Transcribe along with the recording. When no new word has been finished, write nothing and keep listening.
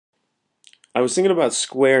I was thinking about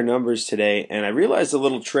square numbers today, and I realized a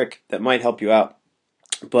little trick that might help you out.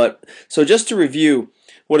 So just to review,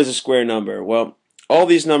 what is a square number? Well, all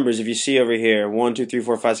these numbers, if you see over here, 1, 2, 3,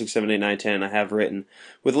 4, 5, 6, 7, 8, 9, 10, I have written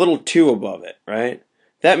with a little 2 above it, right?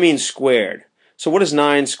 That means squared. So what does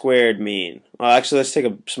 9 squared mean? Well, actually, let's take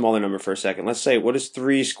a smaller number for a second. Let's say, what does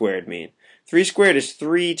 3 squared mean? 3 squared is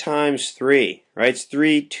 3 times 3, right? It's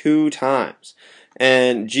 3 2 times.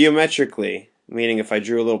 And geometrically, meaning if I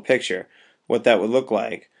drew a little picture, what that would look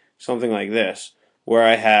like, something like this, where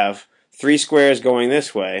I have 3 squares going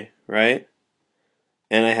this way, right?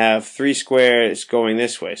 And I have 3 squares going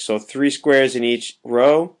this way. So 3 squares in each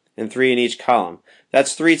row and 3 in each column.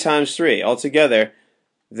 That's 3 times 3. Altogether,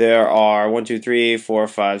 there are 1, 2, 3, 4,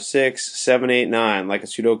 5, 6, 7, 8, 9, like a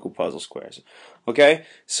Sudoku puzzle squares. Okay?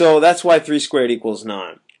 So that's why 3 squared equals 9.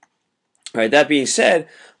 All right, that being said,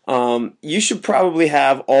 you should probably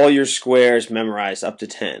have all your squares memorized up to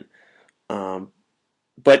 10.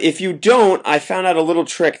 But if you don't, I found out a little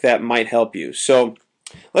trick that might help you. So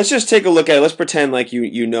let's just take a look at it. Let's pretend like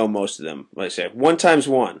you know most of them. Let's say 1 times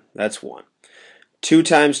 1, that's 1. 2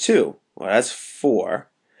 times 2, well, that's 4.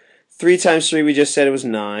 3 times 3, we just said it was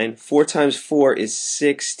 9. 4 times 4 is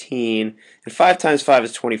 16. And 5 times 5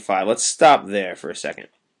 is 25. Let's stop there for a second.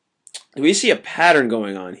 Do we see a pattern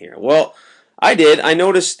going on here? Well, I did. I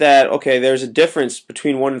noticed that, okay, there's a difference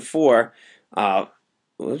between 1 and 4.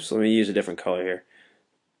 Oops, let me use a different color here.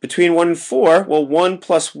 Between 1 and 4, well, 1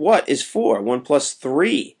 plus what is 4? 1 plus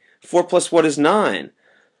 3. 4 plus what is 9?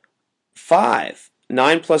 5.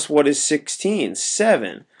 9 plus what is 16?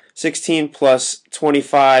 7. 16 plus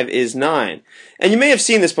 25 is 9. And you may have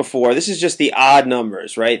seen this before. This is just the odd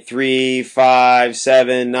numbers, right? 3, 5,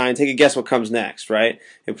 7, 9. Take a guess what comes next, right?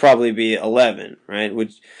 It'd probably be 11, right?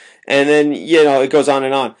 And then, it goes on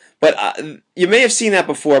and on. But you may have seen that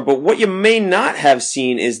before, but what you may not have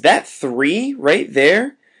seen is that 3 right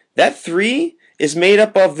there. That 3 is made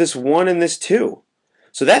up of this 1 and this 2.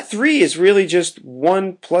 So that 3 is really just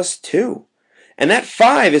 1 plus 2. And that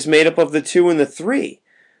 5 is made up of the 2 and the 3,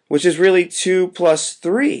 which is really 2 plus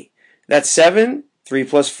 3. That's 7, 3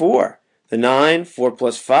 plus 4. The 9, 4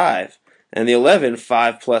 plus 5. And the 11,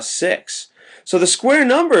 5 plus 6. So the square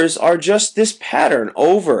numbers are just this pattern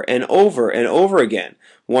over and over and over again.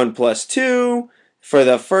 1 plus 2 for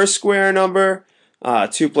the first square number.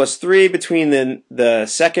 2 plus 3 between the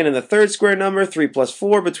second and the third square number, 3 plus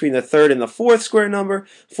 4 between the third and the fourth square number,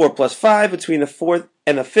 4 plus 5 between the fourth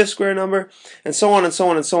and the fifth square number, and so on and so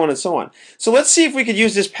on and so on and so on. So let's see if we could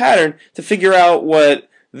use this pattern to figure out what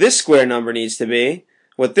this square number needs to be,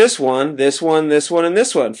 what this one, this one, this one, and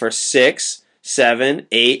this one for 6, 7,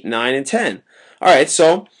 8, 9, and 10. Alright,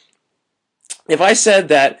 so if I said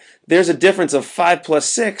that there's a difference of 5 plus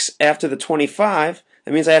 6 after the 25,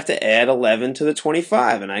 that means I have to add 11 to the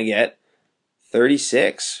 25, and I get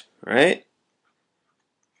 36, right?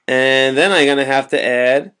 And then I'm going to have to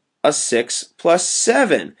add a 6 plus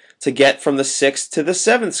 7 to get from the 6th to the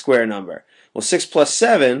 7th square number. Well, 6 plus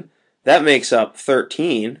 7, that makes up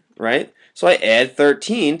 13, right? So I add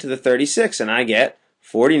 13 to the 36, and I get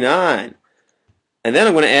 49. And then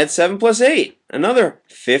I'm going to add 7 plus 8, another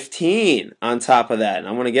 15 on top of that, and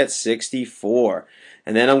I'm going to get 64.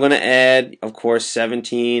 And then I'm going to add, of course,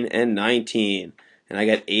 17 and 19. And I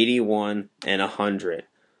get 81 and 100.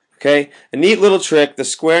 Okay? A neat little trick. The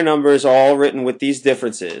square numbers are all written with these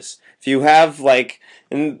differences. If you have,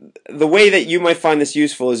 and the way that you might find this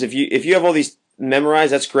useful is if you have all these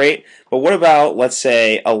memorized, that's great. But what about, let's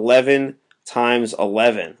say, 11 times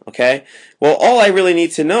 11? Okay? Well, all I really need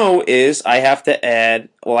to know is I have to add,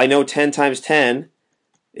 well, I know 10 times 10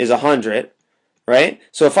 is 100. Right?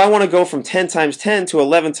 So if I want to go from 10 times 10 to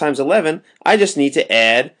 11 times 11, I just need to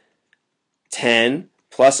add 10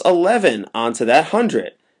 plus 11 onto that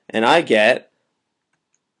 100. And I get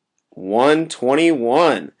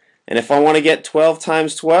 121. And if I want to get 12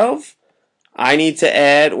 times 12, I need to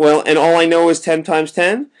add, well, and all I know is 10 times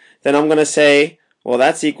 10, then I'm going to say, well,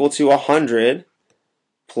 that's equal to 100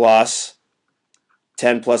 plus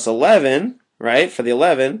 10 plus 11, right, for the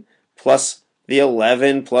 11, plus the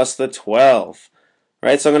 11 plus the 12.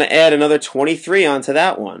 Right, so I'm going to add another 23 onto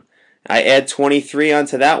that one. I add 23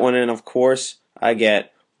 onto that one, and of course, I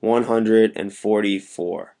get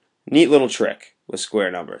 144. Neat little trick with square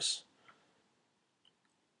numbers.